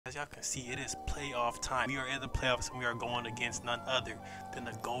As y'all can see, it is playoff time. We are in the playoffs and we are going against none other than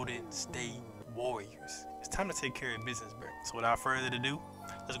the Golden State Warriors. It's time to take care of business, bro. So without further ado,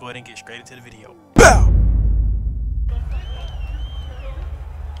 let's go ahead and get straight into the video. Bow!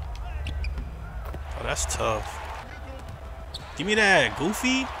 Oh, that's tough. Give me that,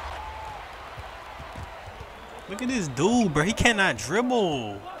 Goofy. Look at this dude, bro. He cannot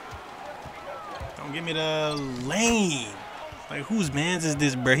dribble. Don't give me the lane. Like, whose mans is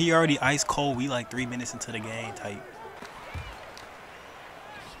this, bro? He already ice cold. We like 3 minutes into the game type.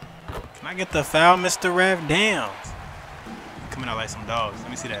 Can I get the foul, Mr. Ref? Damn. Coming out like some dogs.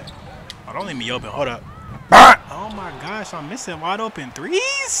 Let me see that. Oh, don't leave me open. Hold up. Oh my gosh, I'm missing wide open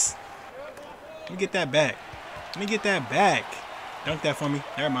threes. Let me get that back. Let me get that back. Dunk that for me.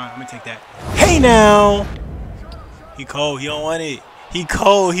 Never mind. I'm gonna take that. Hey now. He cold. He don't want it. He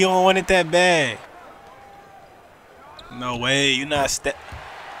cold. He don't want it that bad. No way. You not Shut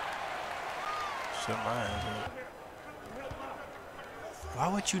my hands up. Why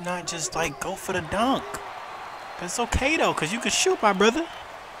would you not just like go for the dunk? That's okay though, cause you can shoot, my brother.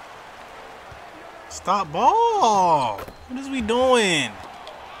 Stop ball. What is we doing?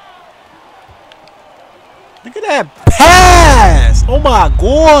 Look at that pass! Oh my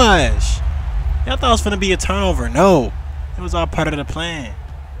gosh! Y'all thought it was gonna be a turnover. No. It was all part of the plan.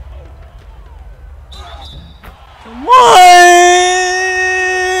 Come on!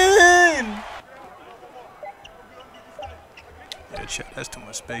 Yeah, chat, that's too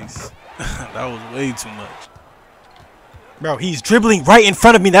much space. That was way too much. Bro, he's dribbling right in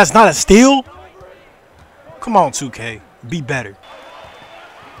front of me. That's not a steal? Come on, 2K. Be better.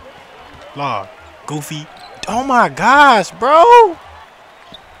 Law. Goofy. Oh my gosh, bro.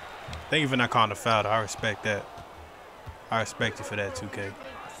 Thank you for not calling a foul. I respect that. I respect you for that, 2K.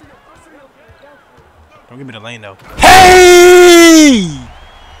 Don't give me the lane, though. Hey!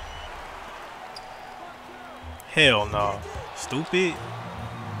 Hell no. Stupid.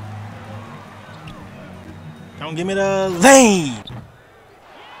 Don't give me the lane.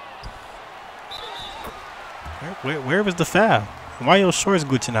 Where was the foul? Why your shorts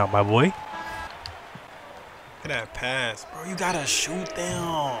glitching out, my boy? Look at that pass. Bro, you gotta shoot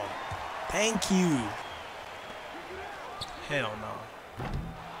them. Thank you. Hell no.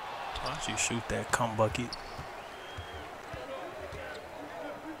 Why don't you shoot that cum bucket?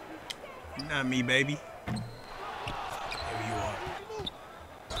 Not me, baby. There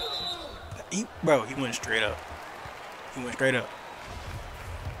you are. Bro, he went straight up. He went straight up.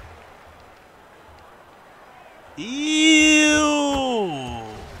 Ew.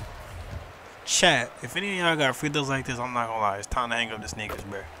 Chat, if any of y'all got free throws like this, I'm not gonna lie. It's time to hang up the sneakers,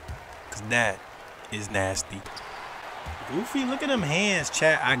 bro. Cause that is nasty. Goofy, look at them hands,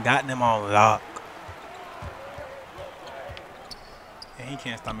 chat. I got them on lock. And he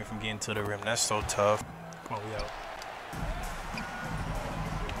can't stop me from getting to the rim. That's so tough. Come on, we out.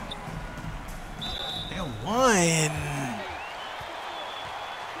 They won.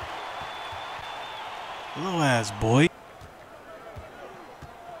 Little ass boy.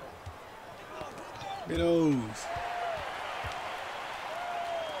 Look at those.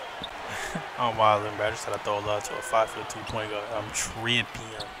 I'm wildin', bro. I just had to throw a lot to a 5'2" 2-point guard. I'm tripping.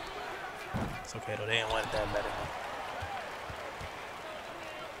 It's okay though. They didn't want it that bad.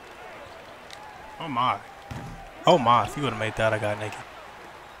 Oh my. Oh my. If you would have made that, I got naked.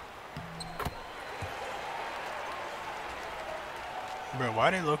 Bro,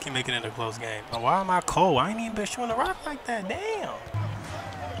 why they low-key making it a close game? Now, why am I cold? I ain't even been shooting the rock like that. Damn.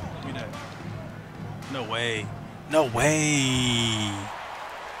 Give me that. No way. No way.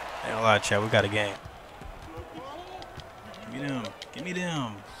 Ain't a lot of chat. We got a game. Give me them. Give me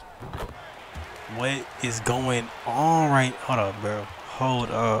them. What is going on right? Hold up, bro.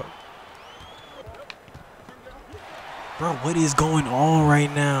 Hold up. Bro, what is going on right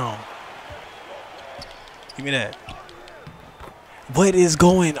now? Give me that. What is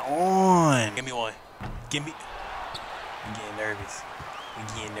going on? Give me one. Give me. I'm getting nervous. I'm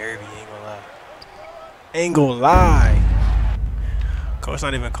getting nervy. Ain't gonna lie. Ain't gonna lie. Coach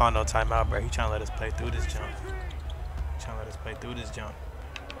not even calling no timeout, bro. He trying to let us play through this jump. Trying to let us play through this jump.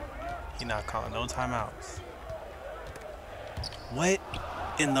 He not calling no timeouts. What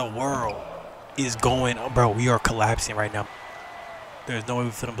in the world is going on? Bro, we are collapsing right now. There's no way we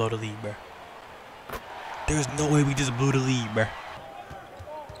finna blow the lead, bro. There's no way we just blew the lead, bro.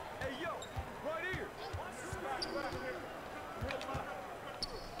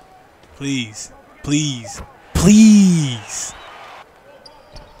 Please. Please. Please.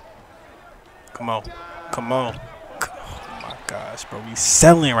 Come on. Come on. Oh my gosh, bro. We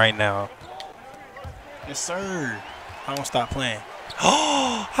selling right now. Yes, sir. I don't stop playing.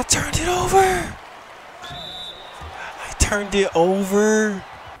 Oh, I turned it over. I turned it over.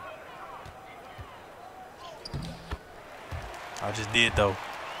 I just did though.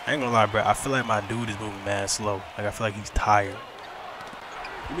 I ain't gonna lie, bro. I feel like my dude is moving mad slow. Like I feel like he's tired.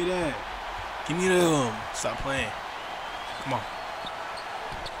 Give me that. Give me them. Stop playing. Come on.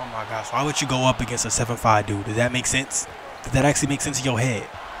 Oh my gosh. Why would you go up against a 7'5" dude? Does that make sense? Does that actually make sense in your head?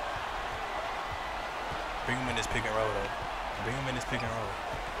 Bring him in this pick and roll though. Bring him in this pick and roll.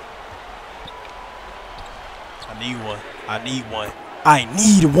 I need one. I need one. I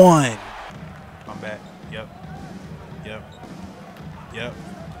need one. I'm back. Yep. Yep. Yep.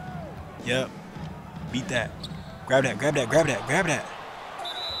 Yep. Beat that. Grab that. Grab that. Grab that. Grab that.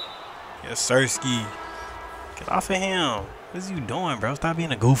 Yes, Sirski. Get off of him. What is you doing, bro? Stop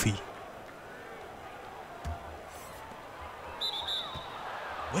being a goofy.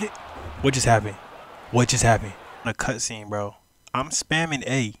 What just happened? What just happened? A cutscene, bro. I'm spamming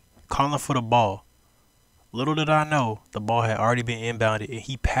A, calling for the ball. Little did I know, the ball had already been inbounded, and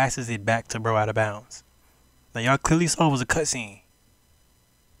he passes it back to bro out of bounds. Now y'all clearly saw it was a cutscene.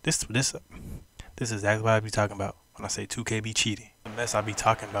 This is exactly what I be talking about when I say 2K be cheating. The mess I be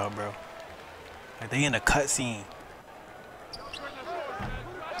talking about, bro. Like they in a cutscene.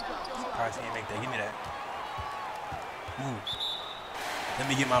 Surprised he didn't make that. Give me that. Move. Let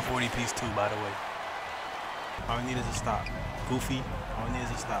me get my 40 piece too, by the way. All we need is a stop. Goofy. All we need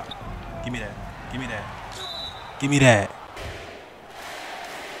is a stop. Give me that. Give me that. Give me that.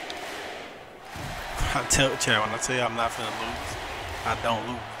 I tell Chad, when I tell you I'm not finna lose, I don't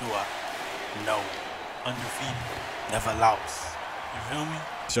lose, do I? No. Undefeated. Never lost. You feel me?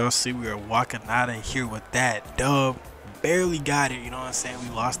 So y'all see we are walking out of here with that dub. Barely got it, you know what I'm saying? We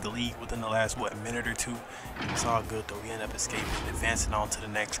lost the league within the last, minute or two. It's all good though. We ended up escaping and advancing on to the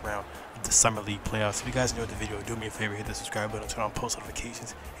next round of the Summer League playoffs. If you guys enjoyed the video, do me a favor, hit the subscribe button, turn on post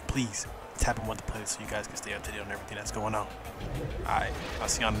notifications, and please tap in with the playlist so you guys can stay up to date on everything that's going on. Alright, I'll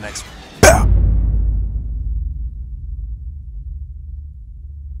see you on the next one.